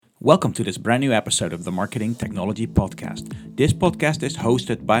Welcome to this brand new episode of the Marketing Technology Podcast. This podcast is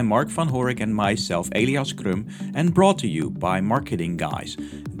hosted by Mark van Horik and myself, Elias Krum, and brought to you by Marketing Guys,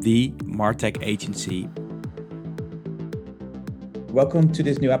 the Martech agency. Welcome to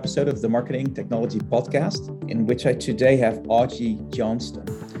this new episode of the Marketing Technology Podcast, in which I today have Augie Johnston.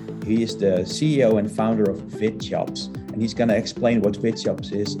 He is the CEO and founder of VidJobs, and he's going to explain what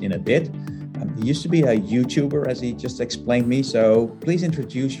VidJobs is in a bit. He used to be a YouTuber, as he just explained me. So please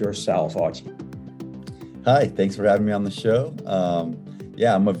introduce yourself, Augie. Hi, thanks for having me on the show.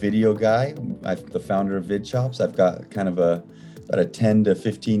 I'm a video guy. I'm the founder of VidJobs. I've got kind of about a 10 to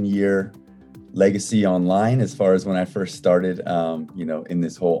 15 year legacy online as far as when I first started, in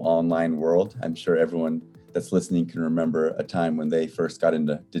this whole online world. I'm sure everyone that's listening can remember a time when they first got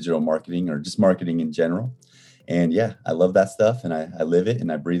into digital marketing or just marketing in general. And yeah, I love that stuff and I live it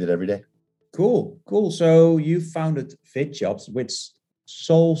and I breathe it every day. Cool. So you founded VidJobs, which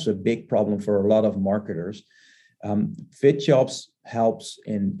solves a big problem for a lot of marketers. VidJobs helps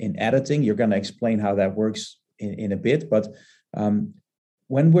in editing. You're going to explain how that works in a bit. But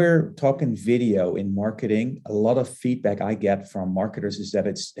when we're talking video in marketing, a lot of feedback I get from marketers is that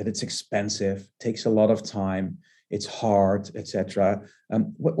it's expensive, takes a lot of time, it's hard, etc.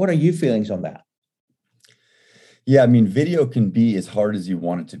 What are your feelings on that? Yeah, I mean, video can be as hard as you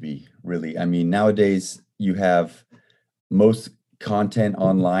want it to be, really. I mean, nowadays you have most content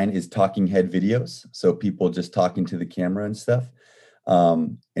online is talking head videos. So people just talking to the camera and stuff.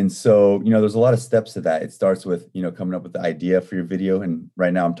 And so, there's a lot of steps to that. It starts with, coming up with the idea for your video. And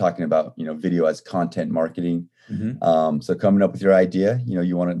right now I'm talking about, video as content marketing. Mm-hmm. So coming up with your idea,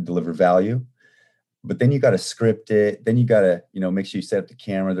 you want to deliver value. But then you got to script it. Then you got to, make sure you set up the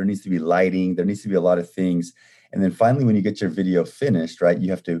camera. There needs to be lighting. There needs to be a lot of things. And then finally, when you get your video finished, right,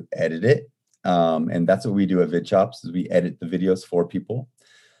 you have to edit it. And that's what we do at VidJobs is we edit the videos for people.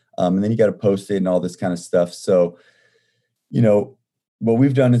 And then you got to post it and all this kind of stuff. So, what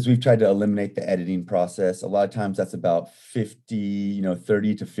we've done is we've tried to eliminate the editing process. A lot of times that's about 30 to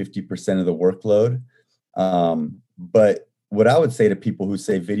 50% of the workload. But what I would say to people who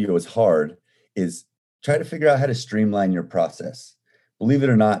say video is hard is try to figure out how to streamline your process. Believe it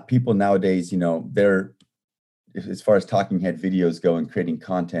or not, people nowadays, they're, as far as talking head videos go and creating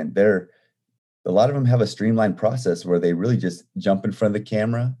content, a lot of them have a streamlined process where they really just jump in front of the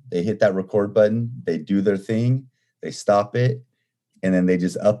camera, they hit that record button, they do their thing, they stop it, and then they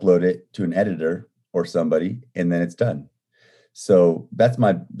just upload it to an editor or somebody, and then it's done. So that's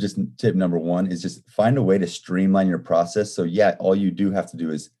my just tip number one is just find a way to streamline your process. So yeah, all you do have to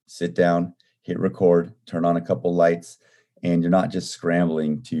do is sit down, hit record, turn on a couple lights, and you're not just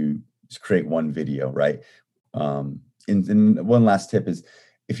scrambling to just create one video, right? And one last tip is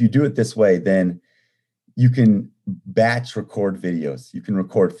if you do it this way, then you can batch record videos. You can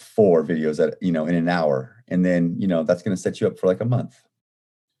record 4 videos in an hour. And then, that's going to set you up for like a month.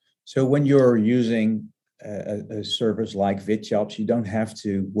 So when you're using a service like VidJobs, you don't have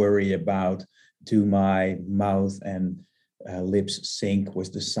to worry about do my mouth and lips sync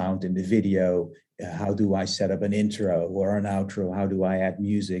with the sound in the video? How do I set up an intro or an outro? How do I add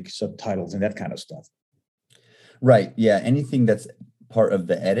music, subtitles, and that kind of stuff? Right. Yeah. Anything that's part of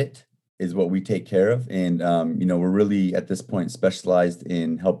the edit is what we take care of. And, we're really at this point specialized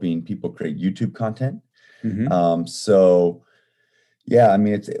in helping people create YouTube content. Mm-hmm. So yeah, I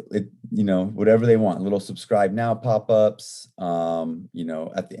mean, it's whatever they want, little subscribe now pop-ups.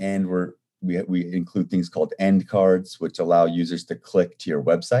 At the end we include things called end cards, which allow users to click to your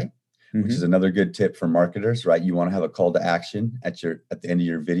website. Mm-hmm. Which is another good tip for marketers, right? You want to have a call to action at the end of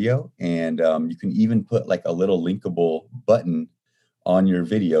your video. And you can even put like a little linkable button on your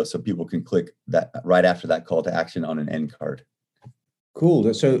video so people can click that right after that call to action on an end card.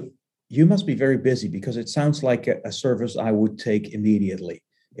 Cool. So you must be very busy because it sounds like a service I would take immediately.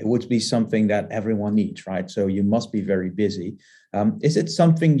 It would be something that everyone needs, right? So you must be very busy. Is it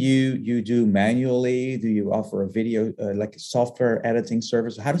something you do manually? Do you offer a video, like a software editing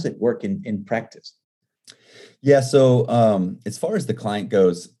service? How does it work in practice? Yeah, so as far as the client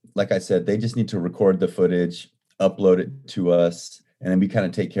goes, like I said, they just need to record the footage, upload it to us, and then we kind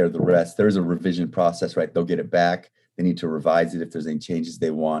of take care of the rest. There's a revision process, right? They'll get it back. They need to revise it if there's any changes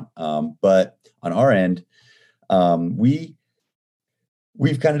they want. But on our end,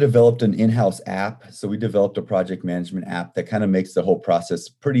 We've kind of developed an in-house app. So we developed a project management app that kind of makes the whole process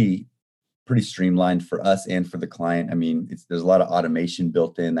pretty streamlined for us and for the client. I mean, there's a lot of automation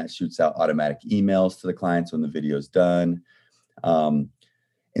built in that shoots out automatic emails to the clients when the video is done. And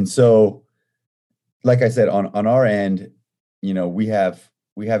so, like I said, on our end, we have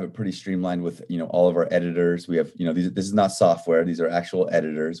we have it pretty streamlined with, all of our editors. We have, this is not software. These are actual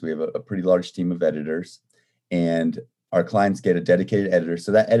editors. We have a pretty large team of editors, and our clients get a dedicated editor.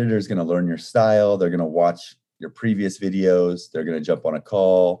 So that editor is going to learn your style. They're going to watch your previous videos. They're going to jump on a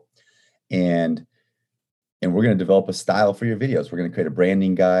call, and we're going to develop a style for your videos. We're going to create a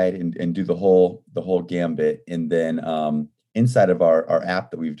branding guide and do the whole gambit. And then inside of our app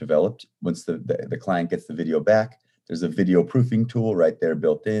that we've developed, once the client gets the video back, there's a video proofing tool right there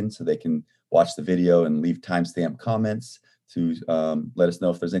built in, so they can watch the video and leave timestamp comments to let us know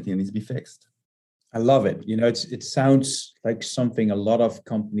if there's anything that needs to be fixed. I love it. It sounds like something a lot of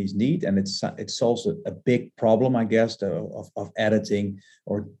companies need, and it solves a big problem, I guess, of editing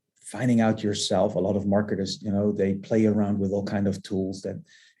or finding out yourself. A lot of marketers, they play around with all kind of tools that it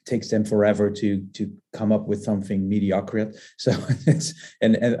takes them forever to come up with something mediocre. So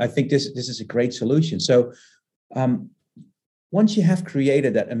and I think this is a great solution. So once you have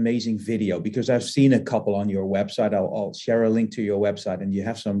created that amazing video, because I've seen a couple on your website, I'll share a link to your website, and you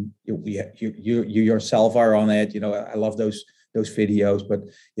have some, you yourself are on it. I love those videos, but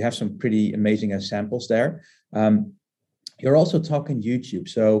you have some pretty amazing samples there. You're also talking YouTube.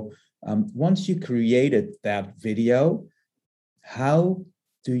 So once you created that video, how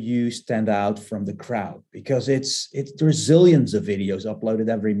do you stand out from the crowd? Because there's zillions of videos uploaded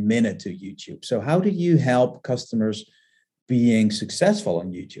every minute to YouTube. So how do you help customers being successful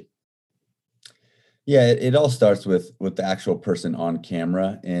on YouTube? Yeah, it all starts with the actual person on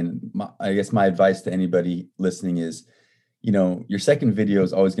camera. And I guess my advice to anybody listening is, your second video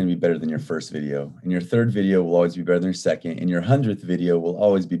is always going to be better than your first video, and your third video will always be better than your second, and your 100th video will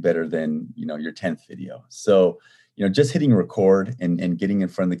always be better than, your 10th video. So, just hitting record and getting in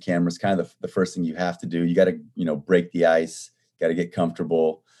front of the camera is kind of the first thing you have to do. You got to, break the ice, got to get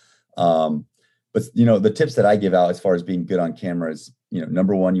comfortable. But, the tips that I give out as far as being good on camera is,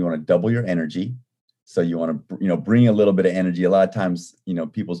 number one, you want to double your energy. So you want to, bring a little bit of energy. A lot of times,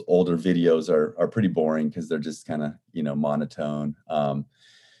 people's older videos are pretty boring because they're just kind of, monotone.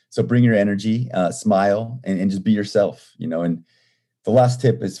 So bring your energy, smile, and just be yourself, And the last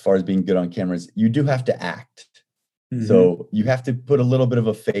tip as far as being good on camera is you do have to act. Mm-hmm. So you have to put a little bit of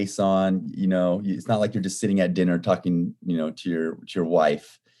a face on, it's not like you're just sitting at dinner talking, to your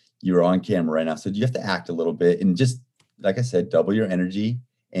wife. You're on camera right now. So you have to act a little bit and just, like I said, double your energy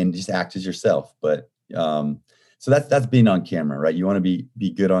and just act as yourself. But so that's being on camera, right? You want to be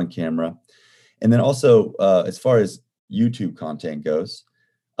good on camera. And then also, as far as YouTube content goes,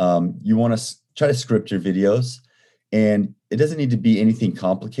 you want to try to script your videos, and it doesn't need to be anything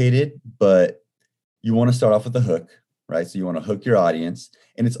complicated, but you want to start off with a hook, right? So you want to hook your audience,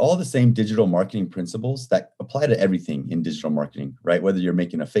 and it's all the same digital marketing principles that apply to everything in digital marketing, right? Whether you're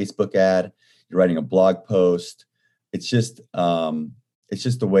making a Facebook ad, you're writing a blog post, it's just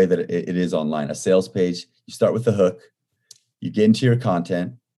the way that it is online. A sales page, you start with the hook, you get into your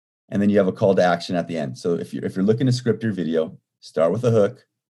content, and then you have a call to action at the end. So if you're looking to script your video, start with a hook,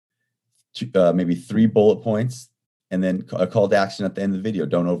 maybe 3 bullet points, and then a call to action at the end of the video.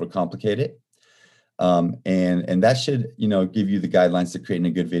 Don't overcomplicate it. And that should, give you the guidelines to creating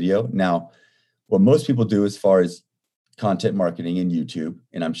a good video. Now, what most people do as far as content marketing in YouTube,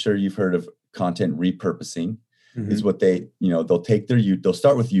 and I'm sure you've heard of content repurposing, mm-hmm. is what they'll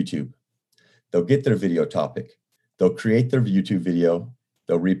start with YouTube. They'll get their video topic. They'll create their YouTube video.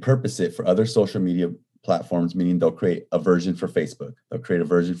 They'll repurpose it for other social media platforms, meaning they'll create a version for Facebook. They'll create a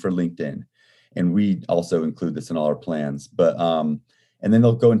version for LinkedIn. And we also include this in all our plans. But and then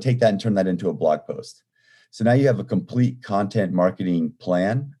they'll go and take that and turn that into a blog post. So now you have a complete content marketing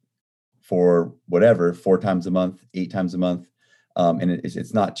plan for whatever, 4 times a month, 8 times a month. And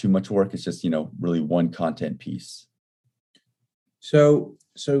it's not too much work. It's just, really one content piece. So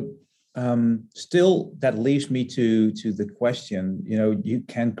still that leaves me to the question, you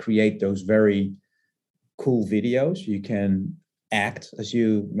can create those very cool videos. You can act, as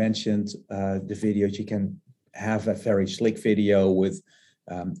you mentioned, the videos. You can have a very slick video with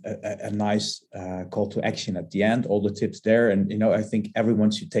a nice call to action at the end, all the tips there. And, I think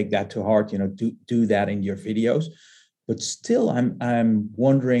everyone should take that to heart, do that in your videos. But still, I'm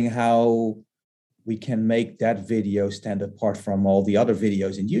wondering how we can make that video stand apart from all the other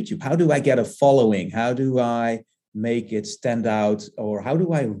videos in YouTube. How do I get a following? How do I make it stand out? Or how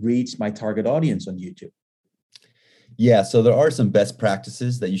do I reach my target audience on YouTube? Yeah, so there are some best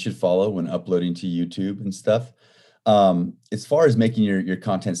practices that you should follow when uploading to YouTube and stuff. As far as making your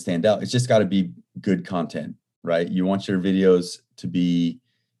content stand out, it's just got to be good content, right? You want your videos to be,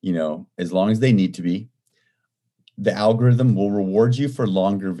 as long as they need to be. The algorithm will reward you for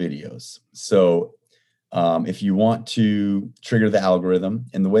longer videos. So If you want to trigger the algorithm,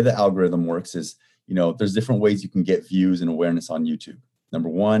 and the way the algorithm works is, there's different ways you can get views and awareness on YouTube. Number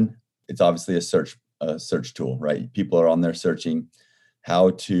one, it's obviously a search tool, right? People are on there searching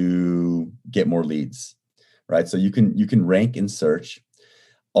how to get more leads, right? So you can rank in search.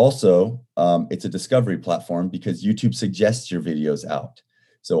 Also, it's a discovery platform because YouTube suggests your videos out.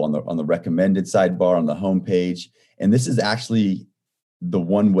 So on the recommended sidebar, on the homepage, and this is actually the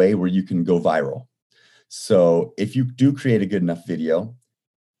one way where you can go viral. So if you do create a good enough video,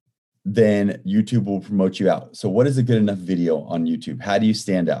 then YouTube will promote you out. So what is a good enough video on YouTube? How do you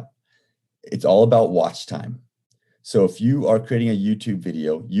stand out? It's all about watch time. So if you are creating a YouTube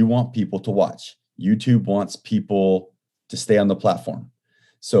video, you want people to watch. YouTube wants people to stay on the platform.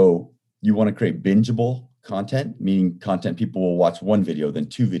 So you want to create bingeable content, meaning content people will watch one video, then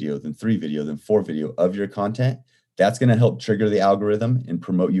two videos, then three videos, then four video of your content. That's going to help trigger the algorithm and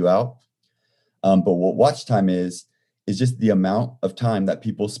promote you out. But what watch time is just the amount of time that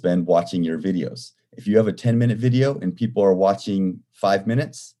people spend watching your videos. If you have a 10-minute video and people are watching 5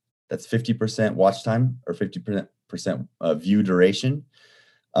 minutes, that's 50% watch time or 50% view duration.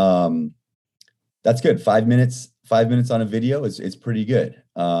 That's good. 5 minutes on a video is pretty good.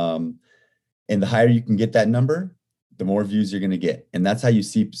 And the higher you can get that number, the more views you're going to get. And that's how you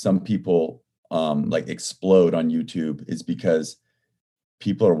see some people like explode on YouTube, is because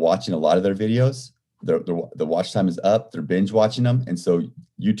people are watching a lot of their videos. The watch time is up. They're binge watching them. And so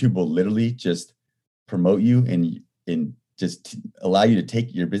YouTube will literally just promote you and just allow you to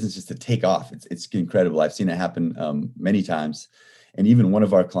take your business just to take off. It's incredible. I've seen it happen many times. And even one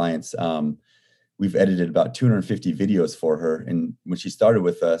of our clients, we've edited about 250 videos for her. And when she started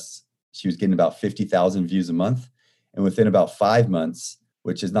with us, she was getting about 50,000 views a month. And within about 5 months,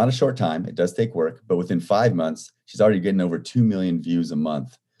 which is not a short time, it does take work, but within 5 months, she's already getting over 2 million views a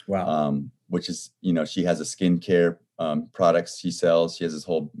month. Wow. Which is, she has a skincare products she sells. She has this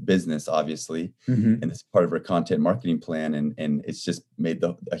whole business, obviously, and it's part of her content marketing plan. And it's just made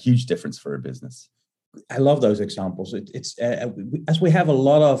a huge difference for her business. I love those examples. It's as we have a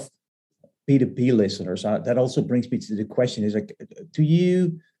lot of B2B listeners, that also brings me to the question is, like, do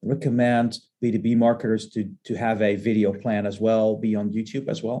you recommend B2B marketers to have a video plan as well, be on YouTube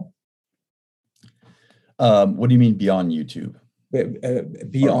as well? What do you mean beyond YouTube?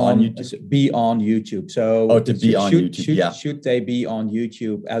 Be on YouTube. So to be on YouTube. Should they be on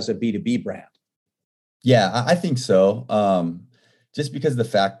YouTube as a B2B brand? Yeah, I think so. Just because of the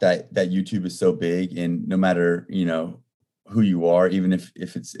fact that YouTube is so big, and no matter, who you are, even if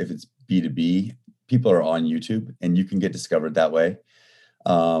it's B2B, people are on YouTube and you can get discovered that way.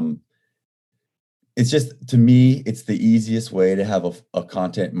 It's just, to me, it's the easiest way to have a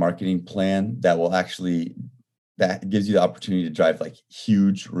content marketing plan that gives you the opportunity to drive like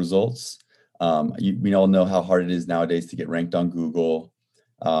huge results. We all know how hard it is nowadays to get ranked on Google.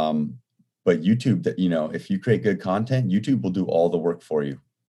 But YouTube, if you create good content, YouTube will do all the work for you.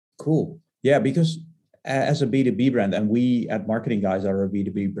 Cool. Yeah, because as a B2B brand, and we at Marketing Guys are a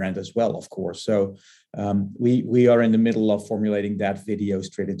B2B brand as well, of course. So we are in the middle of formulating that video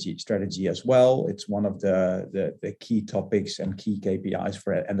strategy as well. It's one of the key topics and key KPIs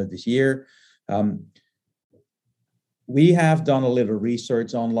for the end of this year. We have done a little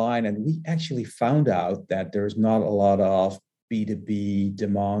research online, and we actually found out that there's not a lot of B2B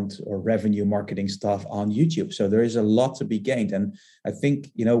demand or revenue marketing stuff on YouTube. So there is a lot to be gained. And I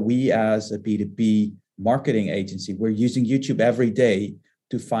think, we as a B2B marketing agency, we're using YouTube every day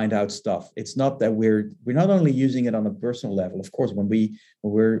to find out stuff. It's not that we're not only using it on a personal level. Of course,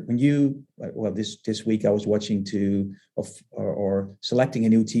 this week I was watching or selecting a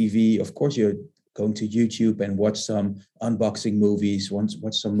new TV. Of course, you're going to YouTube and watch some unboxing movies, watch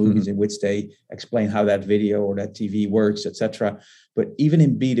some movies in which they explain how that video or that TV works, etc. But even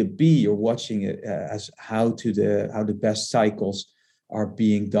in B2B, you're watching it as how the best cycles are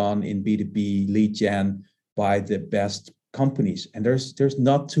being done in B2B lead gen by the best companies. And there's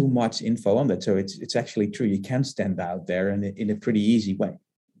not too much info on that. So it's actually true. You can stand out there in a pretty easy way.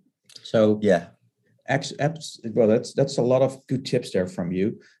 So yeah. Well, that's a lot of good tips there from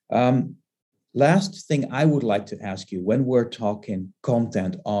you. Last thing I would like to ask you, when we're talking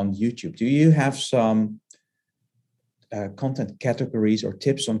content on YouTube, do you have some content categories or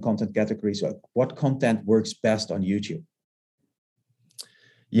tips on content categories? What content works best on YouTube?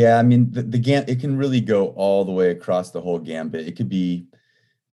 Yeah, I mean, it can really go all the way across the whole gambit. It could be,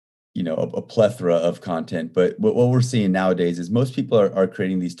 a plethora of content. But what we're seeing nowadays is most people are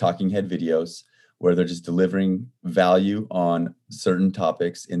creating these talking head videos where they're just delivering value on certain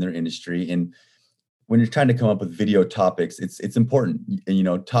topics in their industry. And when you're trying to come up with video topics, it's important.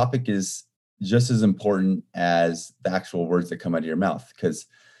 Topic is just as important as the actual words that come out of your mouth, because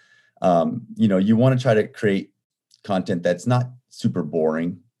you want to try to create content that's not super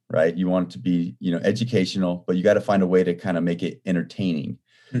boring, right? You want it to be, educational, but you got to find a way to kind of make it entertaining.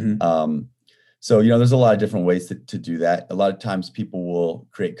 Mm-hmm. So, there's a lot of different ways to do that. A lot of times people will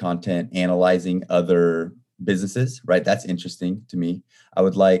create content analyzing other businesses, right? That's interesting to me. I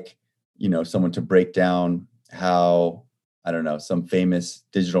would like, someone to break down how, I don't know, some famous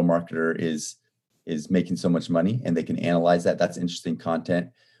digital marketer is making so much money, and they can analyze that. That's interesting content,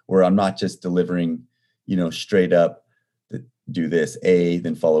 where I'm not just delivering, straight up, do this A,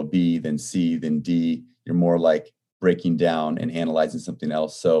 then follow B, then C, then D. You're more like breaking down and analyzing something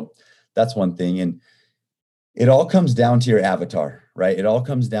else. So that's one thing. And it all comes down to your avatar, right? It all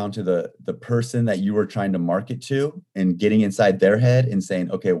comes down to the person that you are trying to market to, and getting inside their head and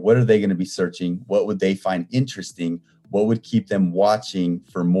saying, okay, what are they going to be searching? What would they find interesting? What would keep them watching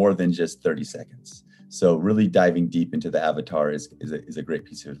for more than just 30 seconds? So really diving deep into the avatar is a great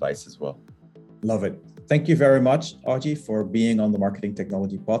piece of advice as well. Love it. Thank you very much, Audrey, for being on the Marketing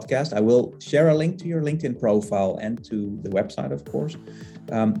Technology Podcast. I will share a link to your LinkedIn profile and to the website, of course.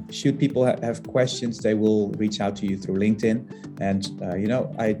 Should people have questions, they will reach out to you through LinkedIn. And,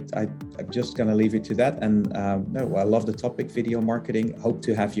 I'm just going to leave it to that. And I love the topic, video marketing. Hope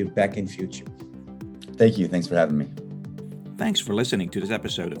to have you back in future. Thank you. Thanks for having me. Thanks for listening to this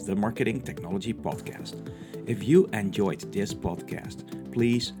episode of the Marketing Technology Podcast. If you enjoyed this podcast,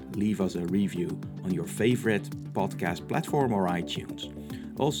 please leave us a review on your favorite podcast platform or iTunes.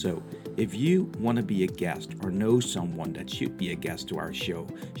 Also, if you want to be a guest or know someone that should be a guest to our show,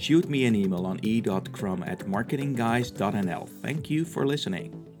 shoot me an email on e.crum@marketingguys.nl. Thank you for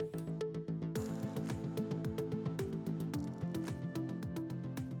listening.